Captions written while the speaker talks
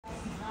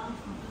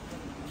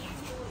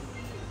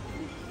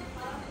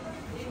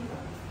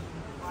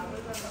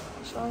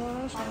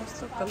অসাধারণ সমস্ত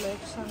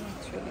collection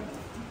actually.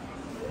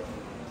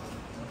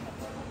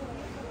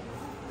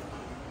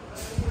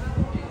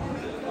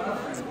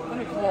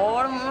 মানে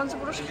ঘর মনে হচ্ছে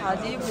পুরো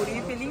সাজিয়ে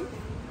ভরিয়ে ফেলি।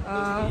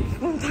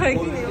 কোনটায়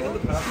কি নেব?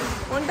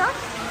 কোনটা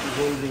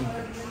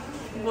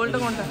গোলটা?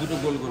 কোনটা? দুটো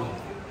গোল গোল।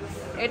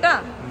 এটা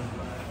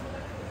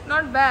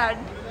নট ব্যাড,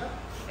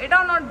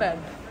 এটাও নট ব্যাড।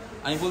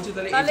 আমি বলছি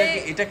তাহলে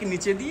এটাকে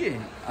নিচে দিয়ে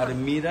আর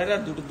মিরর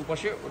আর দুটো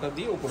দুপাশে ওটা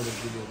দিয়ে উপরে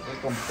দিয়ে দিও,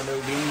 কমফোর্টেবল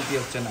গ্রিন নিতে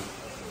হচ্ছে না।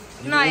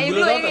 না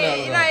এগুলো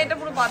না, এটা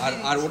পুরো বাদ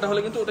দিয়ে। আর ওটা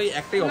হলে কিন্তু ওটাই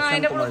একটাই অপশন। না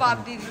এটা পুরো বাদ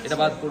দিয়ে দিই। এটা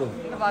বাদ করো,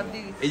 এটা বাদ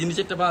দিয়ে দিই। এই যে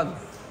নিচেরটা বাদ।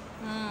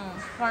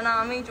 কারণ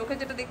আমি চোখে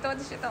যেটা দেখতে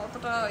পাচ্ছি সেটা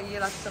অতটা ইয়ে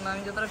লাগছে না,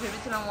 আমি যতটা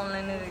ভেবেছিলাম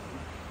অনলাইনে দেখি।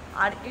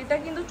 আর এটা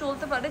কিন্তু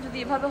চলতে পারে যদি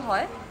এভাবে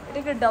হয়,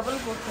 এটাকে ডাবল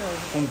করতে হবে।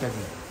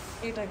 কোনটাকে?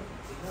 এটাকে,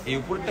 এই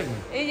উপরটাকে,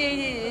 এই যে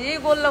এই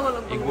গোল্লা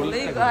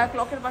এই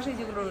ক্লকের পাশে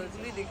যেগুলো রয়েছে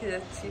দেখে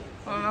যাচ্ছি।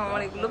 কারণ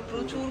আমার এগুলো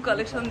প্রচুর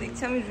কালেকশন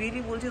দেখছি, আমি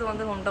রিয়েলি বলছি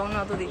তোমাদের হোম টাউনে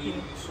অত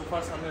দেখিনি।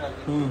 সোফার সামনে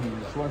রাখি।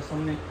 সোফার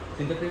সামনে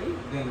সেন্টার টেবিল,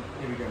 দেন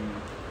টিভি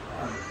ক্যাবিনেট।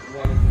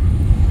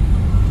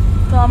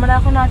 তো আমরা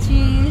এখন আছি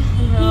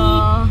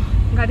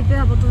গাড়িতে,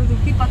 আপাতত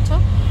দেখতেই পাচ্ছ।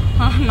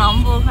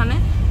 নামবো ওখানে,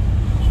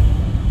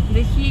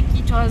 দেখি কি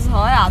চয়েস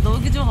হয়, আদৌ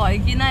কিছু হয়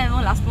কি না এবং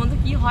লাস্ট পর্যন্ত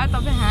কি হয়।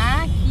 তবে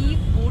হ্যাঁ, কি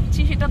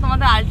করছি সেটা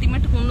তোমাদের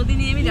আলটিমেট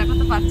কোনোদিনই আমি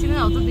দেখাতে পারছি না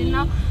যতদিন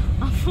না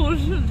ফুল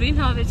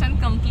রিনোভেশন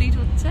কমপ্লিট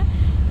হচ্ছে।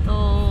 তো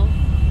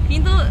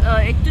কিন্তু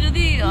একটু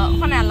যদি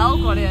ওখানে অ্যালাউ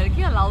করে আর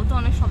কি, অ্যালাউ তো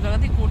অনেক সব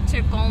জায়গাতেই করছে,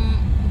 কম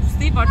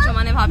বুঝতেই পারছো,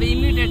 মানে ভাবে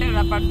ইমিডিয়েটের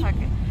ব্যাপার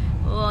থাকে।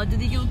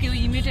 যদি কেউ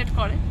ইমিডিয়েট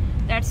করে,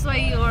 দ্যাটস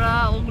ওয়াই ওরা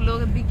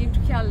ওগুলোর দিকে একটু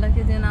খেয়াল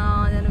রাখে যে না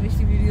যেন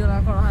বেশি ভিডিও না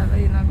করা হয় বা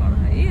ইয়ে না করা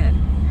হয়, এই আর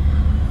কি।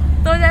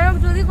 তো যাই হোক,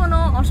 যদি কোনো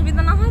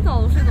অসুবিধা না হয় তো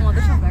অবশ্যই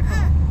তোমাদের সাথে দেখা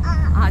হবে।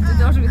 আর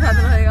যদি অসুবিধা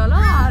হয়ে গেল,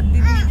 আর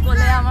দিদি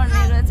বলে আমার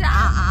মেয়ে রয়েছে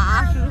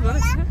শুরু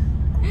করেছে।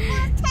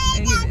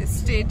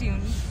 Stay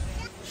tune.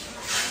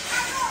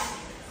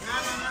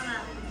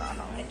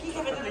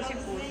 বেশি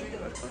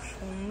খুব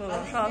সুন্দর,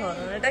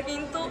 অসাধারণ। এটা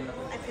কিন্তু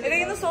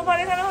সোফার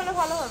এখানে হলে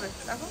ভালো হবে।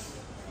 দেখো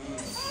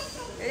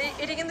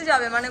এটা কিন্তু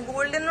যাবে, মানে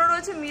গোল্ডেনও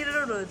রয়েছে,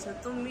 মিররও রয়েছে।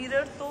 তো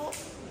মিরর তো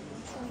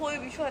শুভই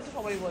বিষয় আছে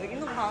সবাই বলে,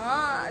 কিন্তু ভাঙা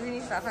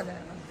জিনিস রাখা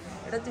যায় না।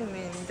 এটা হচ্ছে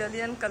মেন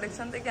ইটালিয়ান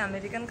কালেকশন থেকে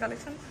আমেরিকান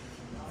কালেকশন।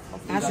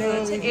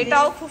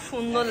 এটাও খুব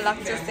সুন্দর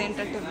লাগছে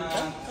সেন্টার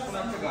টেবিলটা।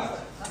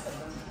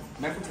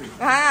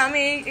 হ্যাঁ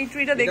আমি এই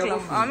ট্রিটা দেখলাম,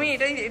 আমি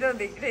এটা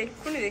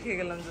এক্ষুনি দেখে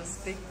গেলাম,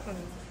 জাস্ট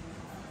এক্ষুনি।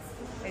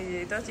 এই যে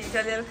এটা হচ্ছে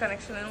ইটালিয়ান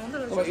কালেকশনের মধ্যে,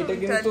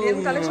 ইটালিয়ান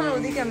কালেকশন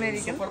ওদিকে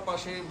আমেরিকান।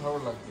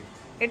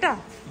 এটা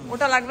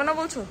ওটা লাগবে না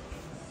বলছো?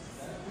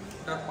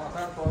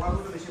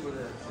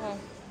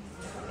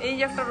 এই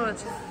যে একটা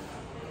রয়েছে,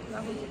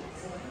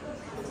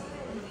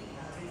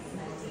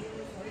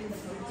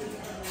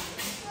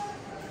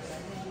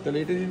 তাহলে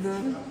এটা দিতে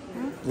হবে।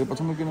 এই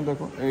পছন্দ কিনা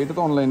দেখো, এটা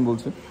তো অনলাইন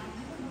বলছে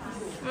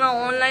না,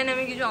 অনলাইন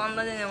আমি কিছু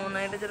আন্দাজে নেব না,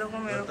 এটা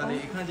যেরকম এরকম। তাহলে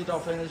এখানে যেটা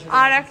অফলাইনে ছিল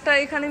আর একটা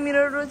এখানে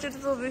মিরর রয়েছে, এটা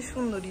তো বেশ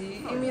সুন্দরই।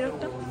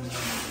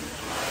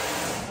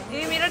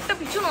 এই মিররটা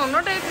পিছনে অন্য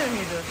টাইপের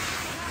মিরর,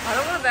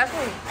 ভালো করে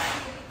দেখো।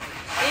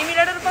 এই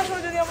মিররের পাশেও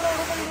যদি আমরা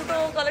ওরকম দুটো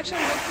কালেকশন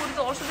যোগ করি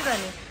তো অসুবিধা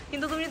নেই,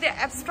 কিন্তু তুমি যদি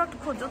অ্যাবস্ট্রাক্ট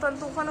খোঁজো তাহলে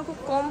তো ওখানে খুব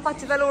কম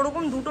পাচ্ছি, তাহলে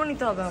ওরকম দুটো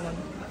নিতে হবে আমার।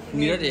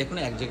 মিরর এখন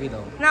এক জায়গায়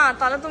দাও না,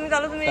 তাহলে তুমি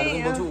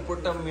বলছো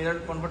উপরটা মিরর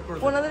কনভার্ট করে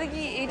দাও। ওনাদের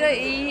কি এটা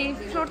এই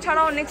ফ্লোর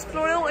ছাড়াও নেক্সট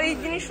ফ্লোরেও এই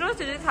জিনিস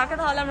রয়েছে? যদি থাকে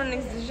তাহলে আমরা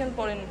নেক্সট ডিসিশন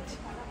পরে নিচ্ছি।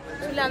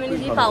 আসলে আমি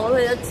নিজেই পাগল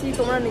হয়ে যাচ্ছি,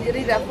 তোমরা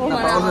নিজেরাই দেখো।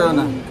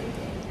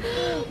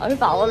 আমি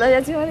পাগল হয়ে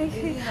যাচ্ছি, মানে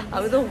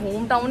আমি তো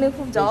হোম টাউনে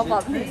খুব যাওয়া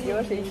পাবলিক,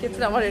 এবার সেই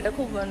ক্ষেত্রে আমার এটা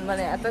খুব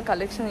মানে এত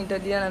কালেকশন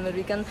ইটালিয়ান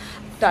আমেরিকান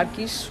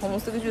টার্কিশ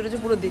সমস্ত কিছু রয়েছে,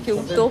 পুরো দেখে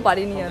উঠতেও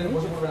পারিনি আমি।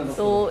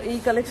 তো এই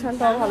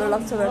কালেকশনটাও ভালো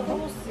লাগছে, দেখো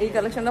এই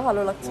কালেকশনটা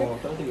ভালো লাগছে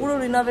পুরো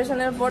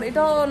রিনোভেশনের পর।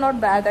 এটাও নট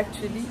ব্যাড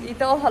অ্যাকচুয়ালি,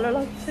 এটাও ভালো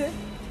লাগছে,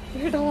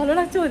 এটাও ভালো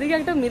লাগছে। ওদিকে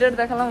একটা মিরর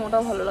দেখালাম,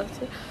 ওটাও ভালো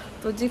লাগছে।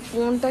 তো যে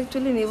কোনটা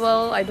অ্যাকচুয়ালি নেব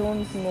আই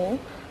ডোন্ট নো,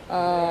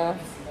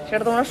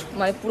 সেটা তোমরা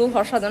মানে পুরো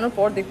ঘর সাজানোর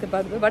পর দেখতে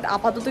পারবে। বাট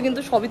আপাতত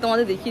কিন্তু সবই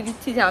তোমাদের দেখিয়ে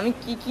দিচ্ছি যে আমি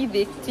কি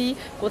দেখছি,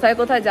 কোথায়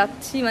কোথায়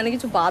যাচ্ছি, মানে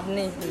কিছু বাদ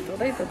নেই কিন্তু,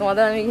 তাই তো?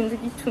 তোমাদের আমি কিন্তু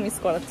কিচ্ছু মিস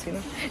করাচ্ছি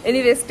না।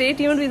 Anyway stay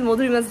tuned with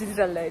মধুরিমাস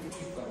digital diary.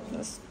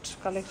 Just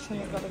collection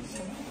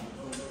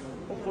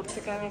উপর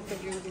থেকে আমি একটা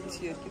ভিউ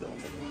দিচ্ছি আর কি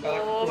তোমাদের।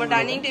 তো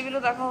ডাইনিং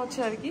টেবিলও দেখা হচ্ছে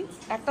আর কি।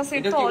 একটা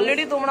সেট তো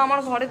অলরেডি তোমরা আমার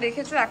ঘরে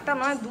দেখেছো, একটা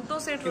নয় দুটো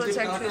সেট রয়েছে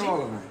অ্যাকচুয়ালি।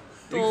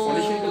 তো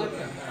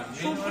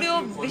সুপ্রিয়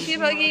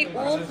বেশিরভাগই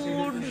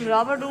ওউড,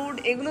 রাবার উড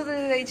এগুলোতে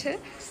চাইছে।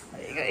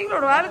 এগুলো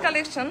রয়্যাল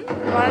কালেকশন,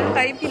 রয়্যাল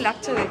টাইপই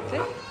লাগছে দেখতে,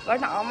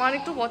 বাট আমার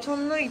একটু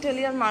পছন্দ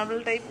ইটালিয়ান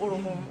মার্বেল টাইপ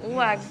ওরকম। ও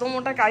একদম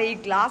ওটা, এই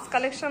গ্লাস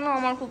কালেকশনও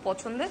আমার খুব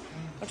পছন্দের।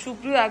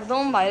 সুপ্রিয়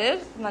একদম বাইরের,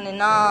 মানে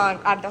না।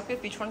 আর দেখো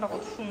পিছনটা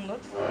কত সুন্দর,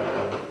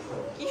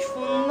 কি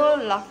সুন্দর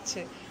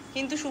লাগছে।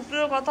 কিন্তু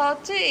সুপ্রিয়র কথা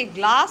হচ্ছে এই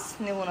গ্লাস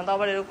নেবো না, তো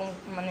আবার এরকম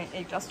মানে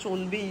এই গ্লাস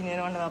চলবেই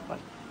না মানে ব্যাপার।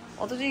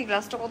 অথচ এই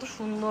গ্লাসটা কত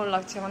সুন্দর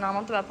লাগছে, মানে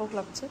আমার তো ব্যাপক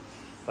লাগছে,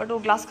 বাট ও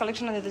গ্লাস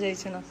কালেকশনে যেতে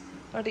চাইছে না।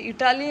 বাট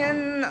ইটালিয়ান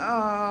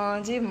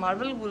যে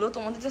মার্বেলগুলো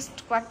তোমাদের জাস্ট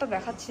কয়েকটা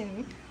দেখাচ্ছি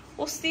আমি,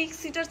 ও 6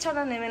 সিটার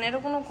ছাড়া নেবে না, এটা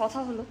কোনো কথা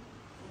হলো?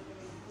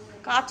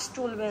 কাজ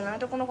চলবে না,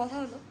 এটা কোনো কথা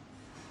হলো?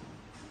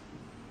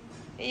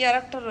 এই আর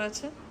একটা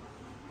রয়েছে,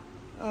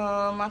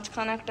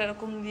 মাঝখানে একটা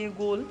এরকম দিয়ে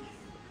গোল।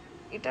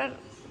 এটার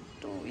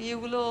একটু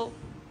ইয়েগুলো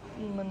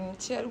মানে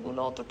চেয়ারগুলো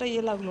অতটা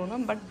ইয়ে লাগলো না,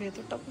 বাট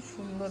ভেতরটা খুব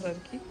সুন্দর আর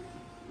কি।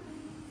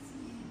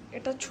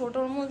 এটা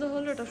ছোটোর মধ্যে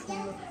হলো, এটা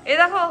সুন্দর। এই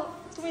দেখো,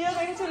 তুমি যা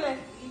দেখেছিলে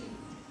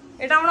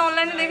এটা আমরা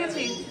অনলাইনে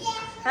দেখেছি।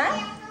 হ্যাঁ,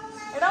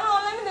 এটা আমরা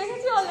অনলাইনে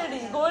দেখেছি অলরেডি।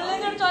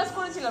 গোল্ডেনের চয়েস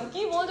করেছিলাম।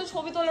 কি বলছো,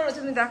 ছবি তোলা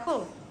রয়েছে, তুমি দেখো।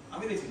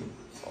 আমি দেখি।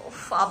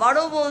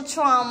 আবারও বলছো?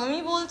 আমি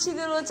বলছি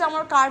যে রয়েছে,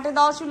 আমার কার্টে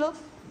দেওয়া ছিল,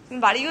 তুমি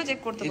বাড়িও চেক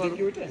করতে পারো।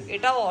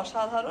 এটাও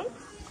অসাধারণ।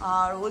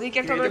 আর ওদিকে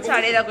একটা রয়েছে,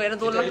 আর এই দেখো, এটা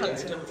দোলনা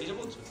খাচ্ছে।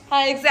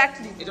 হ্যাঁ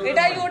এক্স্যাক্টলি,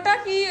 এটাই ওটা,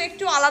 কি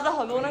একটু আলাদা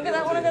হবে। ওনাকে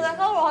দেখো, ওনাকে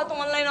দেখাও, হয়তো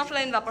অনলাইন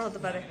অফলাইন ব্যাপার হতে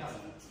পারে,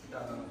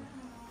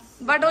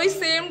 বাট ওই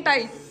সেম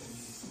টাইপ।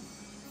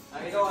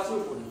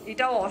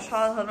 এটাও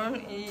অসাধারণ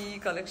এই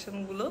কালেকশন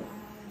গুলো।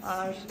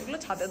 আর এগুলো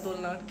ছাদের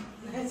দোলনা,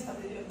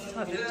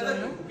 ছাদের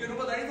জন্য।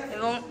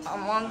 এবং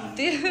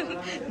আমাদের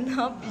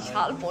না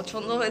বিশাল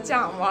পছন্দ হয়েছে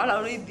আমার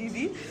আর ওই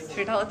দিদি,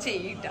 সেটা হচ্ছে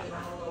এইটা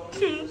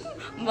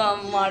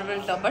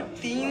মার্বেলটা, বাট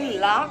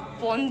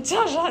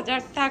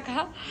 3,50,000 টাকা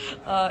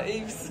এই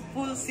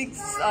ফুল 6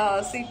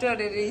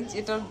 সিটারের এই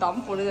এটার দাম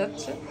পড়ে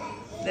যাচ্ছে।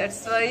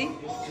 দ্যাটস ওয়াই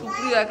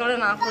সুপ্রিয় একেবারে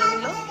না করে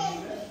দিল।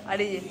 আর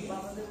এই যে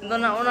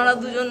ওনারা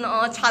দুজন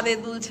ছাদে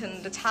দুলছেন,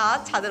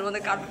 ছাদের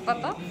মধ্যে কাঠের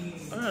পাতা,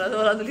 ওনারা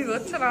দৌড়াদৌড়ি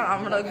করছেন আর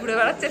আমরা ঘুরে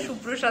বেড়াচ্ছে।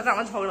 সুপ্রিয়র সাথে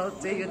আমার ঝগড়া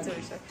হচ্ছে, এই হচ্ছে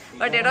বিষয়।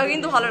 বাট এটাও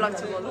কিন্তু ভালো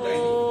লাগছে বলো। তো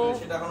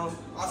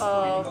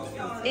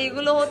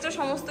এইগুলো হচ্ছে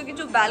সমস্ত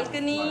কিছু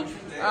ব্যালকনি,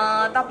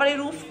 তারপরে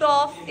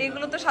রুফটপ,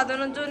 এগুলো তো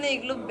সাজানোর জন্য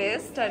এগুলো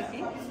বেস্ট আর কি।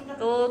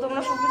 তো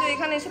তোমরা সবকিছু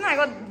এখানে এসে না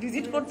একবার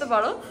ভিজিট করতে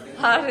পারো।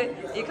 আর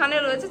এখানে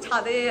রয়েছে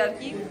ছাদে আর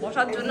কি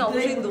বসার জন্য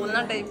অবশ্যই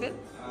দোলনা টাইপের।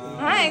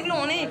 হ্যাঁ, এগুলো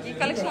অনেক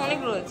কালেকশন অনেক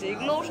রয়েছে।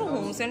 এগুলো অবশ্য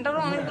হোম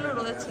সেন্টারও অনেকগুলো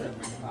রয়েছে।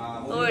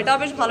 তো এটাও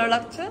বেশ ভালো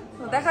লাগছে।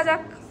 দেখা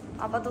যাক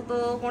আপাতত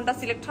কোনটা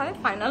সিলেক্ট হয়।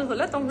 ফাইনাল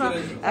হলে তোমরা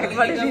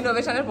একবারে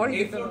রিনোভেশনের পরে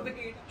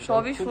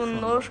সবই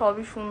সুন্দর,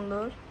 সবই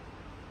সুন্দর।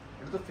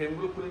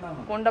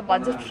 কোনটা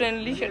বাজেট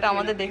ফ্রেন্ডলি সেটা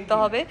আমাদের দেখতে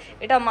হবে।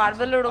 এটা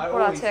মার্বেলের ওপর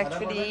আছে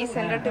অ্যাকচুয়ালি। এই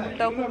সেন্টার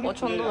টেবিলটাও খুব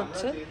পছন্দ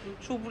হচ্ছে।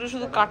 সুপুরে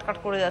শুধু কাট কাট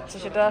করে যাচ্ছে,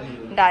 সেটা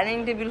ডাইনিং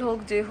টেবিল হোক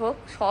যে হোক,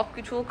 সব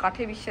কিছু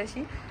কাঠে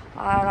বিশ্বাসী।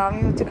 আর আমি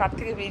হচ্ছে কাঠ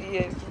থেকে বেরিয়ে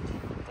আর কি।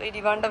 তো এই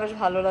ডিভানটা বেশ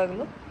ভালো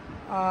লাগলো।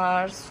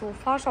 আর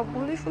সোফা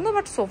সবগুলোই সুন্দর,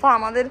 বাট সোফা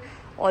আমাদের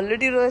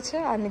অলরেডি রয়েছে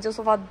আর নিচে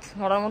সোফা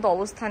ধরার মতো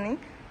অবস্থা নেই,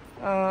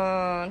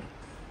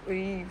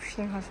 ওই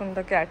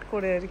সিংহাসনটাকে অ্যাড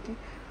করে আর কি।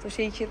 তো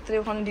সেই ক্ষেত্রে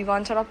ওখানে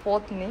ডিভান ছাড়া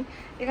পথ নেই।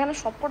 এখানে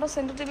সবকটা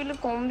সেন্টার টেবিলে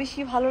কম বেশি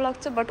ভালো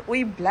লাগছে, বাট ওই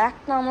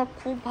ব্ল্যাকটা আমার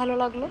খুব ভালো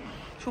লাগলো।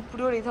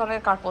 সুপ্রিয়র এই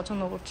ধরনের কাঠ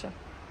পছন্দ করছে।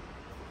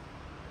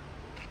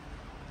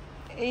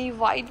 এই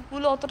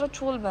হোয়াইটগুলো অতটা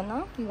চলবে না,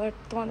 বাট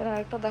তোমাদের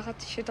আরেকটা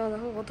দেখাচ্ছি, সেটাও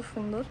দেখো কত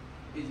সুন্দর।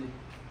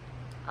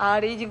 আর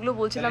এই যেগুলো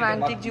বলছিলাম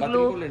অ্যান্টিক যেগুলো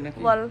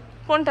ওয়াল,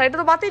 কোনটা? এটা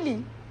তো বাতিলই,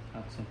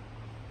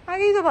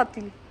 আগেই তো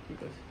বাতিল।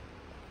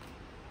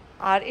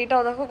 আর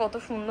এটাও দেখো কত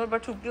সুন্দর,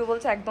 বাট সুপ্রিয়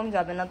বলছে একদম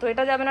যাবে না। তো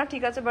এটা যাবে না,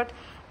 ঠিক আছে, বাট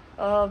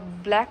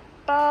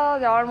ব্ল্যাকটা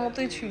যাওয়ার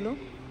মতোই ছিল।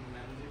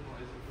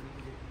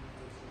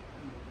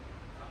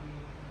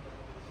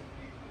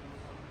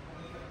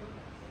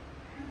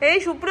 এই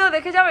সুপ্রিয়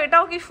দেখে যাও,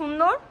 এটাও কি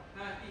সুন্দর,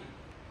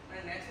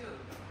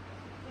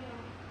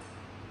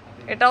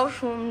 এটাও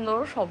সুন্দর,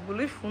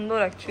 সবগুলোই সুন্দর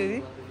অ্যাকচুয়ালি।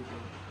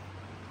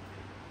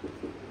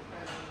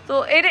 তো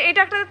এটা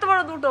একটা দেখতে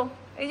পারো, দুটো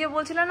এই যে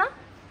বলছিলে না,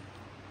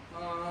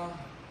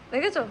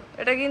 দেখেছো?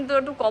 এটা কিন্তু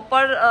একটু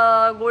copper,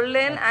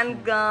 golden and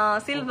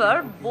silver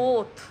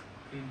both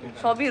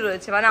সবই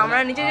রয়েছে। মানে আমরা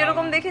নিচে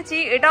যেরকম দেখেছি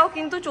এটাও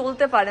কিন্তু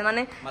চলতে পারে।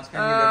 মানে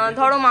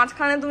ধরো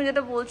মাঝখানে তুমি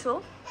যেটা বলছো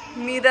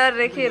মিরর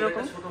রেখে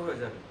এরকম,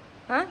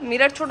 হ্যাঁ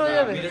মিরর ছোট হয়ে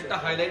যাবে। মিররটা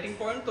হাইলাইটিং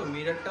পয়েন্ট, তো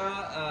মিররটা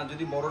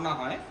যদি বড় না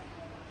হয়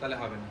তাহলে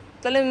হবে না।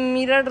 তাহলে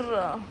মিরর,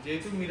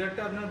 যেহেতু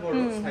মিররটা আপনার বড়,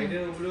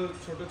 সাইডের ওগুলো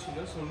ছোট ছিল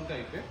সোন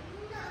টাইপের,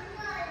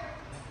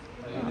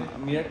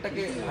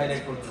 মিররটাকে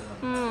হাইলাইট করতে হবে।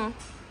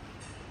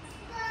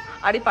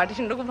 আর এই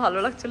পার্টিশনটা খুব ভালো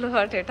লাগছিল,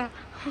 বাট এটা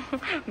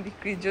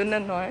বিক্রির জন্য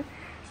নয়।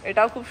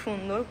 এটাও খুব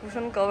সুন্দর,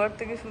 কুশন কভার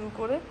থেকে শুরু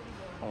করে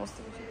সমস্ত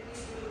কিছু।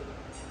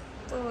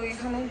 তো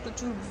এখানে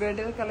প্রচুর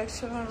বেডের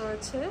কালেকশন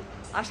রয়েছে।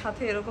 আর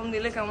সাথে এরকম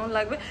দিলে কেমন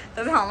লাগবে।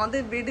 তবে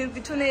আমাদের বেডের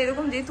পিছনে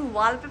এরকম যেহেতু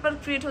ওয়ালপেপার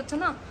ক্রিয়েট হচ্ছে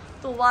না,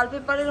 তো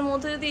ওয়ালপেপারের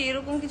মধ্যে যদি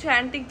এরকম কিছু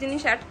অ্যান্টিক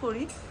জিনিস অ্যাড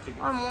করি,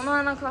 আমার মনে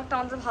হয় না খুব একটা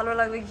আমাদের ভালো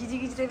লাগবে, ঘিজি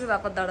ঘিজি টাইপের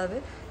ব্যাপার দাঁড়াবে।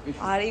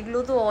 আর এগুলো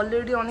তো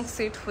অলরেডি অনেক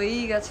সেট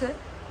হয়েই গেছে,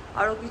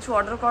 আরও কিছু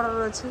অর্ডার করা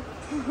রয়েছে,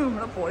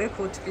 আমরা পরে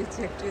খোঁজ পেয়েছি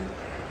অ্যাকচুয়ালি।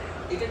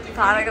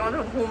 তার আগে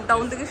আমাদের হোম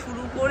টাউন থেকে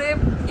শুরু করে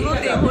পুরো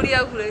দেহরিয়া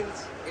ঘুরে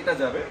গেছি। এটা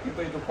যাবে, কিন্তু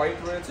এই তো হোয়াইট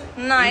রয়েছে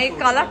না, এই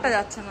কালারটা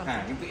যাচ্ছে না।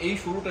 হ্যাঁ, কিন্তু এই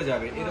শুরুটা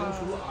যাবে। এরকম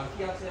শুরু আর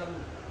কি আছে?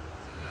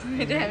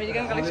 এটা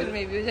আমেরিকান কালেকশন,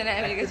 মেবি ওই জন্য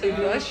আমেরিকা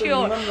চলবে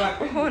শিওর।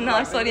 ও না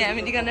সরি,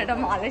 আমেরিকান, এটা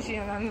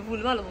মালয়েশিয়ান, আমি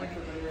ভুলভাল বলি।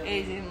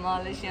 এই যে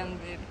মালয়েশিয়ান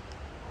বেড।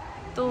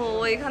 তো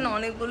এখানে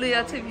অনেকগুলোই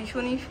আছে,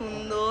 ভীষণই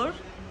সুন্দর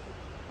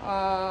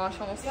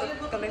সমস্ত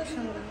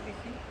কালেকশন।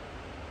 দেখি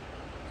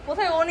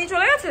কোথায় ও নিয়ে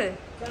চলে গেছে।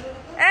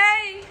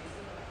 এই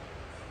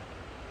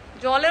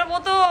জলের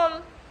বোতল,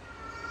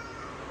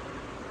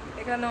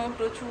 এখানেও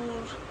প্রচুর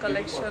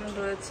কালেকশন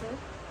রয়েছে।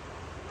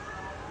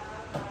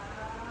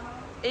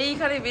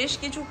 এইখানে বেশ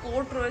কিছু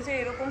কোট রয়েছে,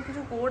 এরকম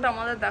কিছু কোট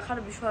আমাদের দেখার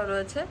বিষয়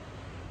রয়েছে,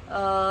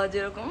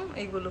 যেরকম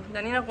এইগুলো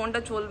জানি না কোনটা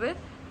চলবে,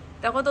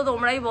 দেখো তো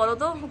তোমরাই বলো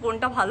তো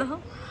কোনটা ভালো।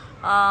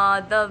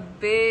 The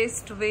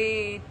best way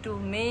to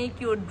make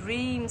your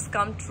dreams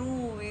come true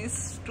is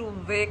two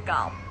wake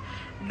up,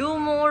 do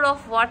more of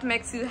what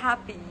makes you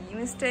happy,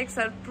 mistakes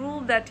R prove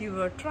that you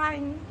are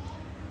trying.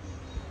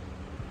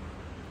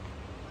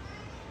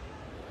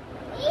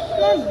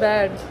 Not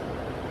bad,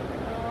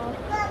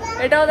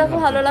 এটাও দেখো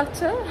ভালো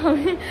লাগছে।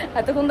 আমি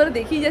এতক্ষণ ধরে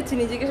দেখেই যাচ্ছি,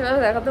 নিজেকে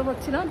সেভাবে দেখাতে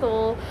পারছি না, তো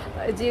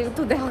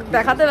যেহেতু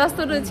দেখাতে ব্যস্ত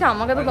রয়েছে,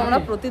 আমাকে তো তোমরা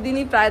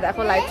প্রতিদিনই প্রায়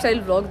দেখো লাইফস্টাইল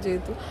ব্লগ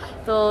যেহেতু,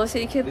 তো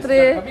সেই ক্ষেত্রে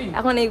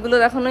এখন এইগুলো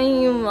দেখানোই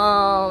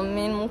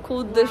মেন মুখ্য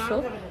উদ্দেশ্য।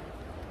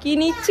 কি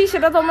নিচ্ছি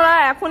সেটা তোমরা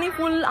এখনই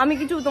ফুল আমি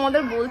কিছু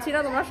তোমাদের বলছি না,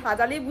 তোমরা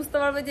সাজালেই বুঝতে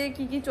পারবে যে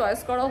কি কি চয়েস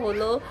করা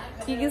হলো,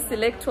 কি কি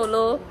সিলেক্ট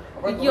হলো,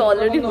 কি কি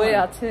অলরেডি হয়ে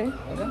আছে।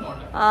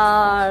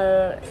 আর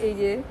এই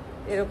যে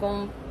এরকম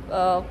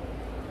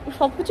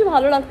সব কিছু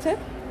ভালো লাগছে।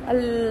 আর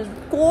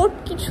কোট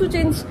কিছু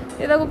চেঞ্জ,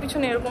 এরকম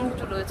পিছনে এরকম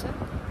কিছু রয়েছে।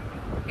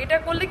 এটা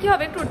করলে কি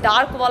হবে, একটু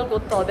ডার্ক ওয়াল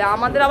করতে হবে,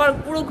 আমাদের আবার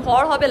পুরো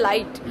ঘর হবে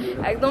লাইট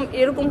একদম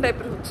এরকম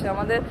টাইপের হচ্ছে,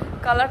 আমাদের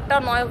কালারটা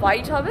নয়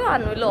হোয়াইট হবে আর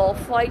নইলে অফ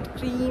হোয়াইট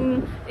ক্রিম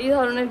এই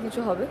ধরনের কিছু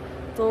হবে।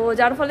 তো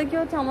যার ফলে কি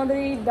হচ্ছে, আমাদের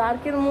এই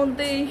ডার্কের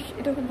মধ্যে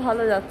এটা খুব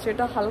ভালো যাচ্ছে,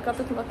 এটা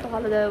হালকাতে খুব একটা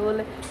ভালো যাবে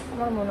বলে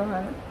আমার মনে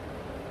হয় না।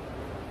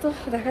 তো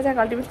দেখা যাক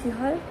আলটিমেট কী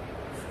হয়।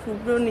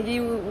 শুভ্র নিজেই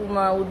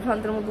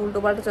উদ্ভ্রান্তের মতো উল্টো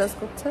পাল্টা চয়েস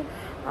করছে,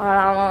 আর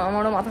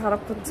আমারও মাথা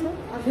খারাপ করছে।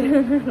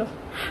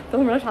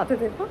 তোমরা সাথে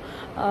দেখো,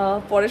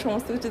 পরে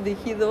সমস্ত কিছু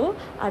দেখিয়ে দেবো,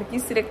 আর কি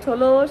সিলেক্ট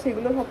হলো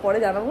সেগুলো সব পরে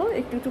জানাবো,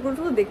 একটু একটু করে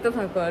শুধু দেখতে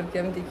থাকো আর কি,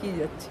 আমি দেখিয়ে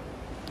যাচ্ছি।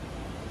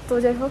 তো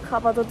যাই হোক,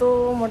 আপাতত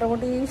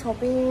মোটামুটি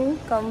শপিং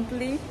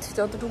কমপ্লিট,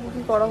 যতটুকু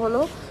কি করা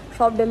হলো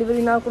সব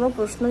ডেলিভারি নেওয়ার কোনো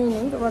প্রশ্নই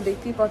নেই। তোমরা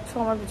দেখতেই পাচ্ছ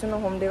আমার পিছনে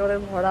হোম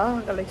ডেকোরের ভরা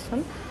কালেকশন,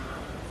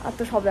 আর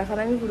তো সব দেখানো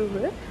আমি ঘুরে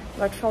ঘুরে,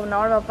 বাট সব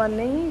নেওয়ার ব্যাপার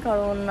নেই,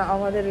 কারণ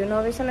আমাদের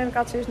রিনোভেশনের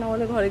কাজ শেষ না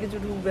হলে ঘরে কিছু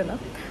ঢুকবে না,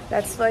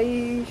 দ্যাটস ওয়াই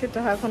সেটা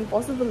এখন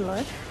পসিবল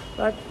নয়।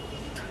 বাট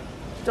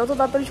যত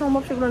তাড়াতাড়ি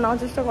সম্ভব সেগুলো নেওয়ার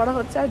চেষ্টা করা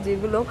হচ্ছে, আর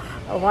যেগুলো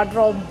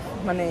ওয়ার্ড্রব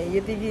মানে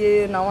ইয়েতে গিয়ে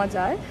নেওয়া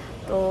যায়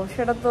তো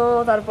সেটা তো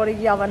তারপরে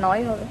গিয়ে আবার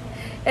নেওয়াই হবে।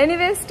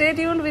 Anyway, stay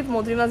tuned with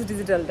মধুরিমাস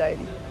digital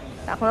diary,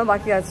 এখনও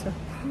বাকি আছে।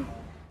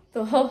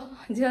 তো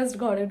জাস্ট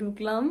ঘরে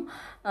ঢুকলাম,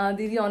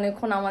 দিদি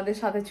অনেকক্ষণ আমাদের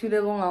সাথে ছিল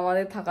এবং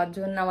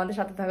আমাদের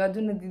সাথে থাকার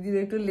জন্য দিদির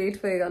একটু লেট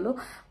হয়ে গেল,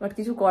 বাট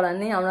কিছু করার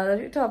নেই, আমরা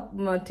এটা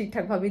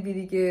ঠিকঠাকভাবেই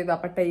দিদিকে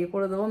ব্যাপারটা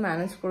করে দেবো,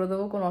 ম্যানেজ করে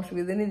দেবো, কোনো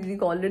অসুবিধা নেই।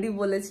 দিদিকে অলরেডি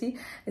বলেছি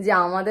যে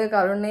আমাদের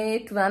কারণে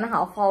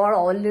 2.5 hour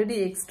অলরেডি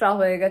এক্সট্রা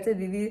হয়ে গেছে।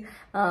 দিদি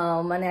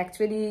মানে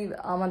অ্যাকচুয়ালি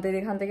আমাদের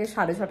এখান থেকে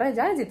 6:30টায়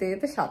যায়, যেতে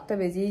যেতে 7টা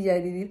বেজেই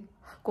যায় দিদির,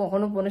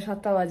 কখনো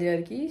 6:45 বাজে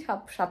আর কি,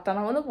 7টা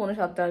না হলো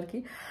 7:45 আর কি।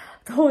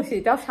 তো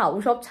সেটা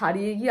সব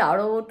ছাড়িয়ে গিয়ে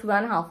আরও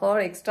 2.5 hour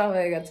এক্সট্রা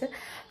হয়ে গেছে।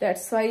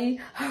 দ্যাটস ওয়াই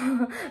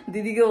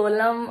দিদিকে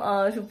বললাম,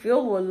 সুপ্রিয়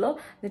বললো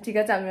যে ঠিক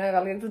আছে আমি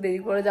কালকে একটু দেরি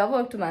করে যাবো,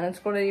 একটু ম্যানেজ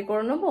করে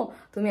করে নেবো,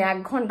 তুমি 1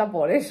 ঘন্টা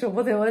পরে এসো।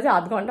 প্রথমে বলেছে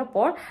 8 ঘন্টা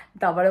পর,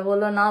 তারপরে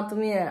বললো না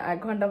তুমি 1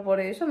 ঘন্টা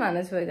পরে এসো,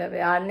 ম্যানেজ হয়ে যাবে।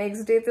 আর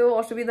নেক্সট ডেতেও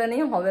অসুবিধা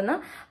নেই, হবে না।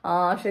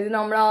 সেদিন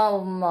আমরা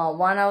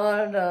 1 hour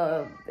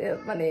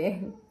মানে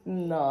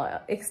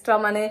এক্সট্রা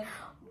মানে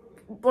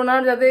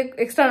ওনার যাতে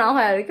এক্সট্রা না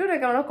হয় আর কি,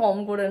 ওটাকে আমরা কম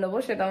করে নেবো,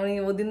 সেটা আমি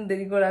ওদিন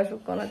দেরি করে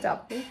আসুক, কোনো চাপ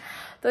নেই।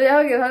 তো যাই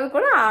হোক, এভাবে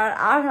করে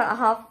আর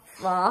হাফ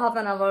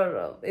অ্যান আওয়ার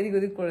এদিক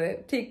ওদিক করে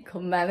ঠিক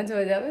ম্যানেজ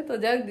হয়ে যাবে। তো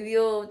যাই হোক,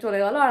 দিদিও চলে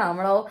গেল, আর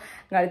আমরাও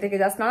গাড়ি থেকে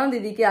যাস না,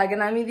 দিদিকে আগে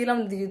নামিয়ে দিলাম,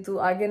 দিদি তো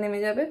আগে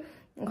নেমে যাবে,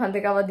 ওখান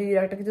থেকে আবার দিদির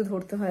একটা কিছু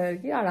ধরতে হয় আর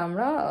কি, আর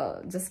আমরা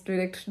জাস্ট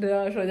ডিরেক্ট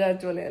সোজা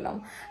চলে এলাম।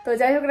 তো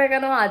যাই হোক না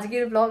কেন,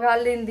 আজকের ব্লগ আর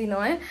লেন্দি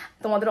নয়,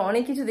 তোমাদের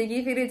অনেক কিছু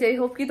দেখিয়ে ফিরেছি। আই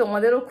হোপ কি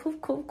তোমাদেরও খুব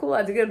খুব খুব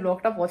আজকের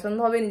ব্লগটা পছন্দ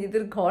হবে,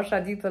 নিজেদের ঘর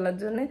সাজিয়ে তোলার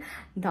জন্য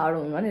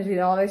দারুণ, মানে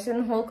রিনোভেশন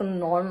হোক,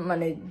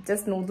 মানে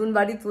জাস্ট নতুন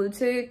বাড়ি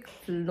তুলছে,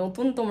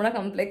 নতুন তোমরা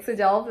কমপ্লেক্সে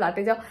যাও,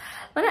 ফ্ল্যাটে যাও,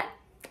 মানে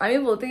আমি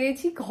বলতে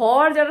গেছি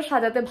ঘর যারা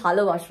সাজাতে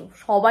ভালোবাসো,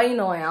 সবাই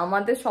নয়,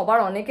 আমাদের সবার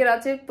অনেকের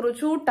আছে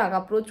প্রচুর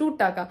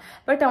টাকা,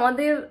 বাট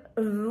আমাদের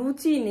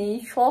রুচি নেই,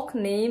 শখ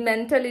নেই,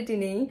 মেন্টালিটি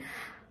নেই,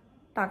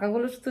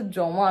 টাকাগুলো শুধু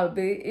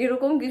জমাবে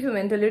এরকম কিছু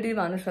মেন্টালিটির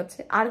মানুষ আছে।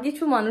 আর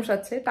কিছু মানুষ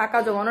আছে টাকা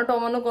জমানো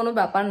টমানো কোনো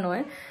ব্যাপার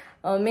নয়,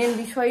 মেন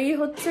বিষয়ই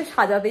হচ্ছে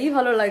সাজাতেই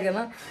ভালো লাগে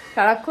না,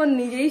 সারাক্ষণ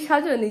নিজেই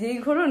সাজো, নিজেই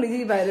ঘোরো,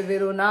 নিজেই বাইরে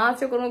বেরো, না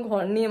আছে কোনো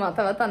ঘর নিয়ে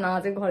মাথা ব্যথা, না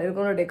আছে ঘরের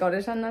কোনো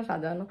ডেকোরেশন, না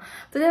সাজানো।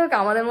 তো যাই হোক,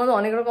 আমাদের মতো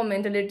অনেক রকম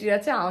মেন্টালিটি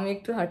আছে, আমি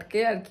একটু হাটকে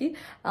আর কি,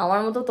 আমার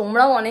মতো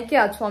তোমরাও অনেকে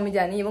আছো আমি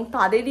জানি, এবং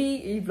তাদেরই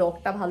এই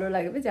ব্লগটা ভালো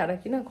লাগবে যারা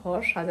কিনা ঘর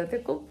সাজাতে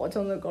খুব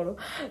পছন্দ করো।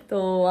 তো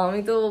আমি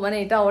তো মানে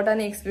এটা ওটা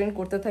নিয়ে এক্সপ্লেন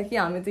করতে থাকি,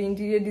 আমি তো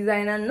ইন্টেরিয়ার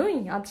ডিজাইনার নই,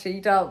 আর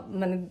সেইটা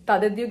মানে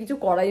তাদের দিয়ে কিছু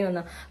করাইও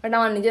না, বাট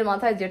আমার নিজের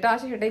মাথায় যেটা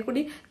আসে সেটাই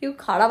করি, কেউ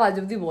খারাপ আজ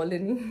অব্দি বলে।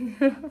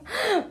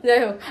 যাই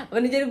হোক,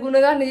 নিজের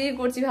গুণগান নিজেই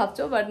করছি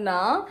ভাবছো, বাট না,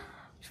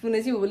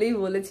 শুনেছি বলেই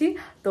বলেছি।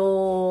 তো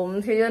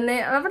সেই জন্যে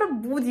ব্যাপারটা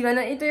বুঝি,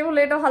 মানে এটাই বলে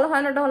এটা ভালো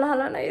হয় না, ওটা ভালো হয়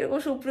না, এরকম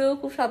সুপ্রিয়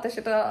খুব সাথে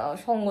সেটা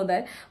সঙ্গ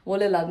দেয়,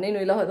 বলে লাভ নেই,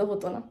 নইলে হয়তো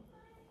হতো না।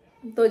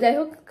 তো যাই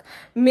হোক,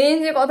 মেন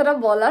যে কথাটা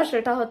বলা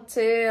সেটা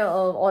হচ্ছে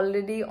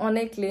অলরেডি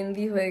অনেক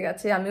লেন্দি হয়ে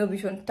গেছে, আমিও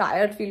ভীষণ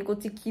টায়ার্ড ফিল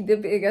করছি, খিদে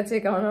পেয়ে গেছে,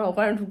 কারণ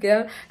ওখানে ঢুকে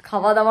আর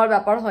খাওয়া দাওয়ার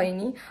ব্যাপার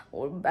হয়নি।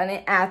 মানে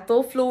এত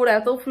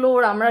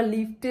ফ্লোর, আমরা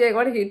লিফটে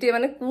একবার হেঁটে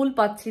মানে কুল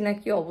পাচ্ছি না,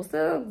 কি অবস্থা।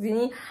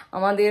 যিনি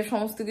আমাদের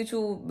সমস্ত কিছু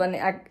মানে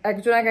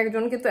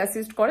একজনকে তো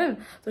অ্যাসিস্ট করেন,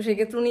 তো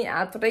সেক্ষেত্রে উনি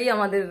এতটাই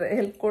আমাদের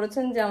হেল্প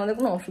করেছেন যে আমাদের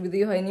কোনো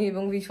অসুবিধাই হয়নি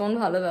এবং ভীষণ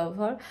ভালো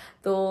ব্যবহার।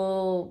 তো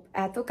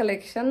এত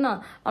কালেকশন না,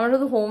 আমরা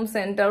শুধু হোম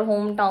সেন্টার,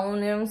 হোম টাউন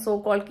এবং সো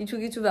কল কিছু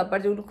কিছু ব্যাপার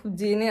যেগুলো খুব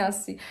জেনে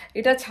আসছি,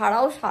 এটা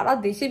ছাড়াও সারা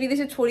দেশে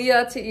বিদেশে ছড়িয়ে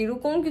আছে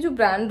এরকম কিছু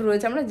ব্র্যান্ড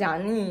রয়েছে আমরা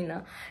জানিই না।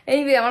 এই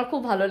আমার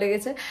খুব ভালো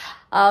লেগেছে।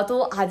 তো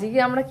আজকে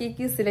আমরা কি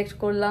কি সিলেক্ট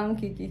করলাম,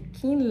 কি কি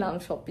কিনলাম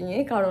শপিংয়ে,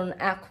 কারণ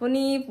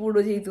এখনই পুরো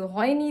যেহেতু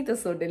হয়নি, তো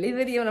সো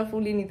ডেলিভারি আমরা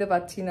ফুলি নিতে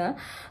পারছি না।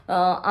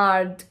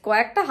 আর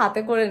কয়েকটা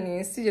হাতে করে নিয়ে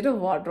এসেছি যেটা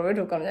ওয়ার্ড্রবে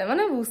ঢোকানো যায়,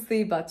 মানে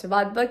বুঝতেই পারছো,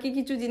 বাদ বাকি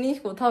কিছু জিনিস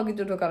কোথাও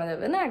কিছু ঢোকানো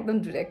যাবে না, একদম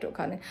ডিরেক্ট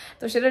ওখানে,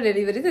 তো সেটা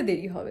ডেলিভারিতে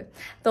দেরি হবে।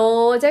 তো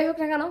যাই হোক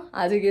না কেন,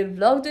 আজকের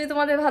ব্লগ যদি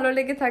তোমাদের ভালো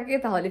লেগে থাকে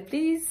তাহলে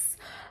প্লিজ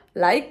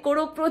লাইক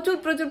করো,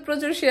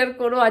 প্রচুর শেয়ার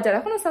করো, আর যারা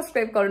এখনো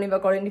সাবস্ক্রাইব করনি বা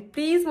করেনি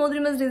প্লিজ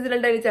মধুরিমাস ডিজিটাল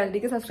ডায়েরি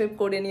চ্যানেলটিকে সাবস্ক্রাইব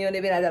করে নিও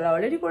নেবেন, আর যারা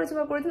অলরেডি করেছে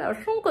বা করেছেন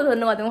অসংখ্য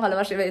ধন্যবাদ এবং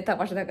ভালোবাসা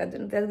পাশে থাকার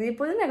জন্য। আজকে এই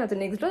পর্যন্ত দেখা হচ্ছে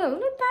নেক্সট ব্লগ।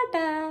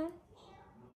 টাটা।